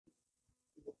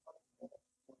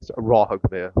Raho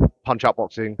career. Punch out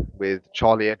boxing with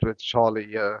Charlie Edwards.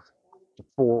 Charlie,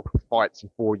 4 fights in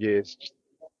 4 years. Just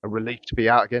a relief to be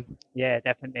out again. Yeah,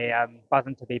 definitely.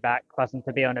 Buzzing to be back, buzzing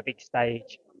to be on a big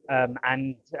stage,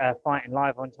 and fighting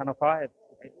live on Channel 5,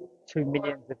 2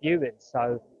 million of viewers.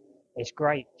 So it's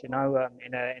great, in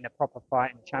a proper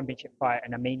fight, in a championship fight,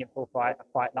 and a meaningful fight, a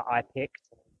fight that I picked.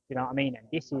 You know what I mean? And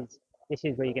this is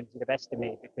where you're going to see the best of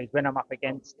me because when I'm up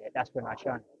against it, that's when I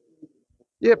shine.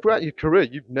 Yeah, throughout your career,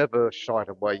 you've never shied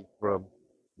away from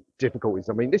difficulties.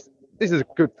 I mean, this is a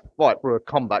good fight for a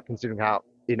comeback, considering how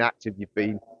inactive you've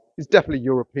been. It's definitely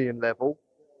European level.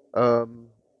 Um,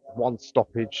 One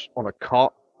stoppage on a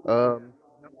cut. Um,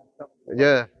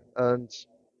 yeah, and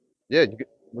yeah, you get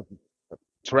with a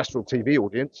terrestrial TV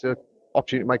audience,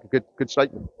 opportunity to make a good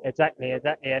statement. Exactly,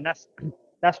 and that's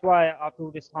why after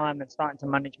all this time and starting to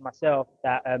manage myself,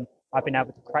 that I've been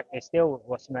able to crack this deal with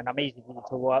Wasserman. I'm easy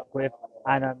to work with,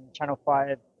 and Channel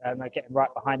 5 are getting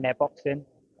right behind their boxing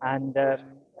and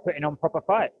putting on proper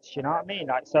fights. You know what I mean?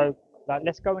 Like so, like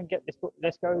let's go and get this.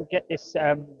 Let's go get this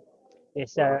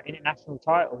international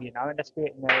title, and let's do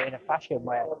it in a fashion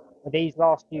where for these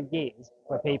last few years,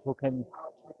 where people can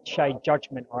shade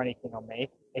judgment or anything on me,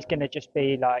 it's going to just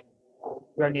be like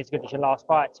you're only as good as your last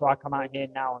fight. So I come out here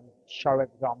now and show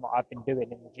everyone what I've been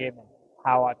doing in the gym and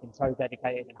how I've been so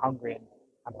dedicated and hungry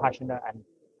and passionate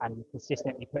and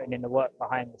consistently putting in the work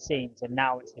behind the scenes. And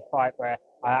now it's the fight where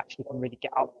I actually can really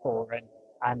get up for and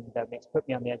it's put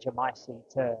me on the edge of my seat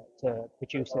to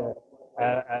produce a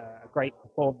great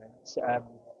performance.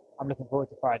 I'm looking forward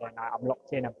to Friday night. I'm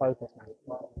locked in and focused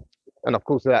now. And of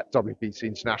course, that WBC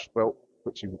international belt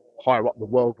puts you higher up the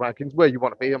world rankings, where you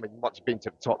want to be. I mean, once you've been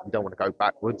to the top, you don't want to go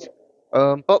backwards.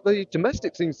 But the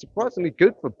domestic seems surprisingly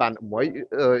good for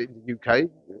bantamweight in the UK.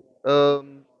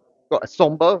 Got a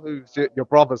Somba, who's your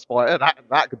brother's fighter.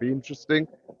 That could be interesting.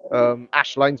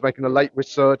 Ash Lane's making a late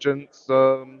resurgence.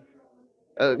 Guys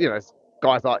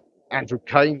like Andrew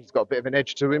Kane's got a bit of an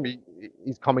edge to him.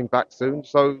 He's coming back soon.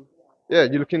 So, yeah,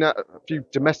 you're looking at a few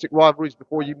domestic rivalries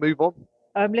before you move on.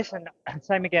 Listen,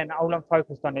 same again. All I'm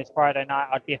focused on is Friday night.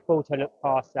 I'd be a fool to look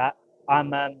past that.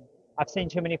 I've seen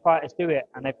too many fighters do it,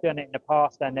 and they've done it in the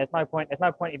past. And there's no point. There's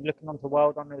no point in looking onto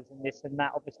world honors and this and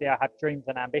that. Obviously, I have dreams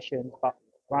and ambitions, but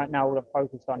right now, all I'm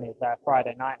focused on is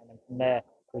Friday night, and then from there,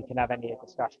 we can have any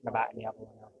discussion about any other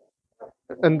one else.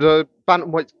 And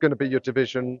bantamweight's going to be your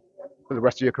division for the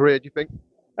rest of your career, do you think?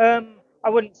 I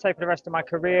wouldn't say for the rest of my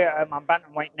career. I'm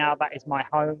bantamweight now. That is my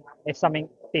home. If something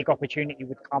big opportunity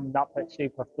would come up at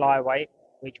super flyweight,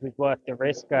 which was worth the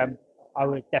risk, I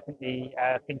would definitely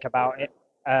think about it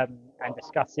and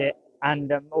discuss it.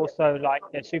 And also like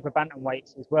the super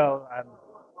bantamweights as well.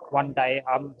 One day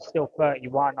I'm still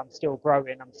 31. I'm still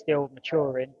growing. I'm still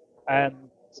maturing.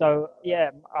 So yeah,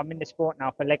 I'm in the sport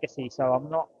now for legacy. So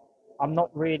I'm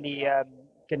not really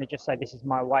going to just say this is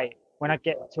my weight. When I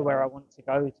get to where I want to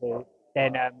go to,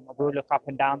 then we'll look up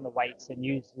and down the weights and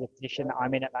use the position that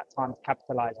I'm in at that time to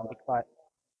capitalize on big fight.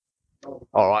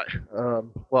 All right.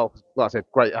 Well, like I said,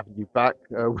 great having you back.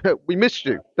 We missed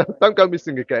you. Don't go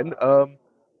missing again.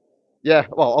 Yeah,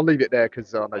 well, I'll leave it there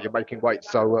because I know you're making weight.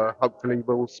 So hopefully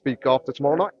we'll speak after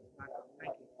tomorrow night.